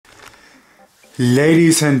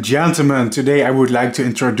Ladies and gentlemen, today I would like to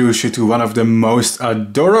introduce you to one of the most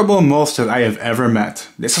adorable moths that I have ever met.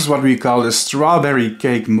 This is what we call the strawberry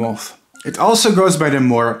cake moth. It also goes by the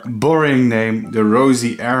more boring name, the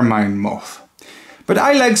rosy ermine moth. But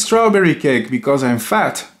I like strawberry cake because I'm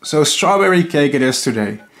fat, so strawberry cake it is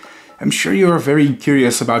today. I'm sure you are very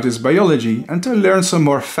curious about this biology and to learn some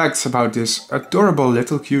more facts about this adorable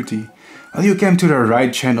little cutie. Well, you came to the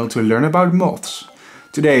right channel to learn about moths.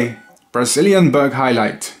 Today, Brazilian bug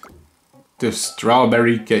highlight, the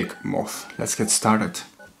strawberry cake moth. Let's get started.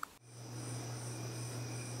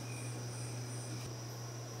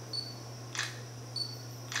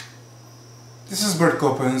 This is Bart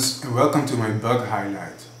Coppens and welcome to my bug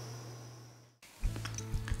highlight.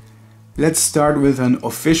 Let's start with an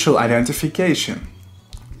official identification.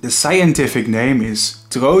 The scientific name is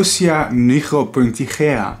Trosia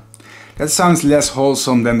nigropunctigera. That sounds less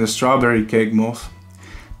wholesome than the strawberry cake moth.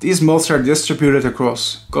 These moths are distributed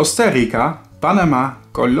across Costa Rica, Panama,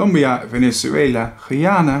 Colombia, Venezuela,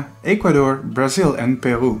 Guyana, Ecuador, Brazil and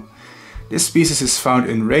Peru. This species is found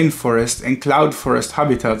in rainforest and cloud forest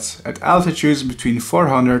habitats at altitudes between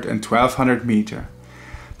 400 and 1200 meters.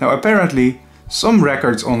 Now apparently, some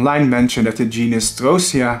records online mention that the genus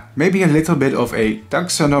Trosia may be a little bit of a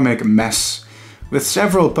taxonomic mess, with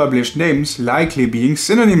several published names likely being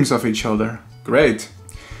synonyms of each other. Great!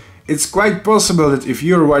 It's quite possible that if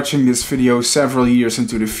you're watching this video several years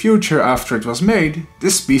into the future after it was made,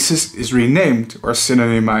 this species is renamed or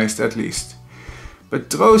synonymized at least. But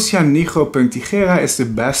Trosia nigropunctigera is the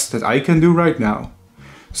best that I can do right now.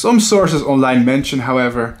 Some sources online mention,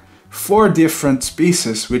 however, 4 different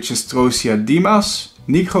species, which is Trosia dimas,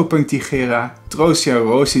 nigropunctigera, Trosia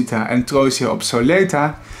rosita and Trosia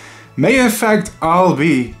obsoleta, may in fact all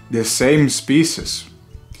be the same species.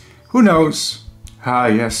 Who knows? Ah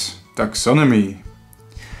yes, taxonomy.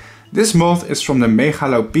 This moth is from the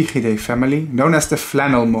Megalopygidae family, known as the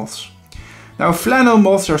flannel moths. Now flannel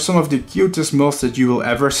moths are some of the cutest moths that you will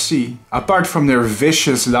ever see, apart from their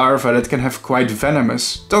vicious larvae that can have quite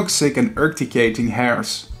venomous, toxic and urticating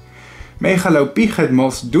hairs. Megalopygidae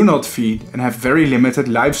moths do not feed and have very limited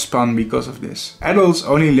lifespan because of this. Adults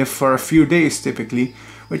only live for a few days typically,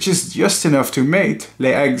 which is just enough to mate,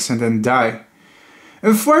 lay eggs and then die.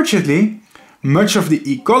 Unfortunately, much of the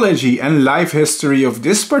ecology and life history of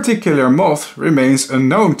this particular moth remains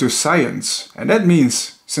unknown to science, and that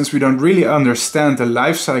means, since we don't really understand the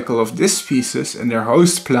life cycle of this species and their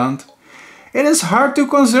host plant, it is hard to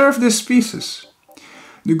conserve this species.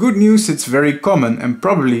 The good news, it's very common and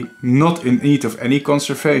probably not in need of any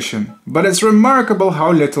conservation, but it's remarkable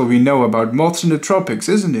how little we know about moths in the tropics,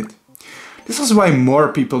 isn't it? This is why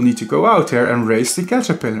more people need to go out there and raise the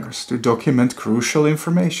caterpillars to document crucial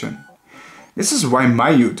information. This is why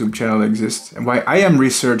my YouTube channel exists and why I am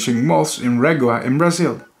researching moths in REGUA in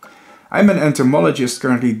Brazil. I'm an entomologist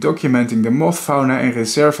currently documenting the moth fauna in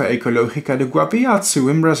Reserva Ecológica de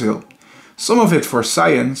Guapiaçu in Brazil. Some of it for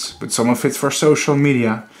science, but some of it for social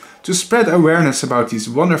media, to spread awareness about these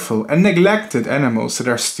wonderful and neglected animals that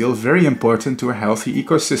are still very important to a healthy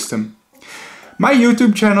ecosystem. My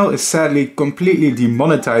YouTube channel is sadly completely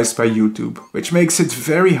demonetized by YouTube, which makes it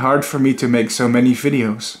very hard for me to make so many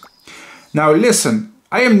videos. Now listen,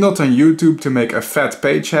 I am not on YouTube to make a fat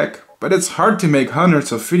paycheck, but it's hard to make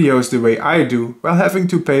hundreds of videos the way I do while having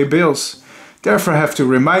to pay bills. Therefore I have to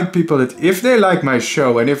remind people that if they like my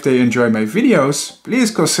show and if they enjoy my videos, please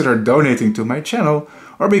consider donating to my channel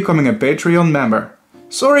or becoming a Patreon member.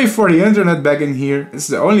 Sorry for the internet begging here, it's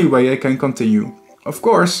the only way I can continue. Of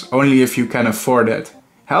course, only if you can afford it.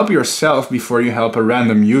 Help yourself before you help a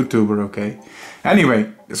random YouTuber, okay? Anyway,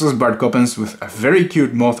 this was Bart Coppens with a very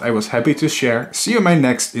cute moth I was happy to share. See you in my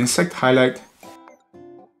next insect highlight.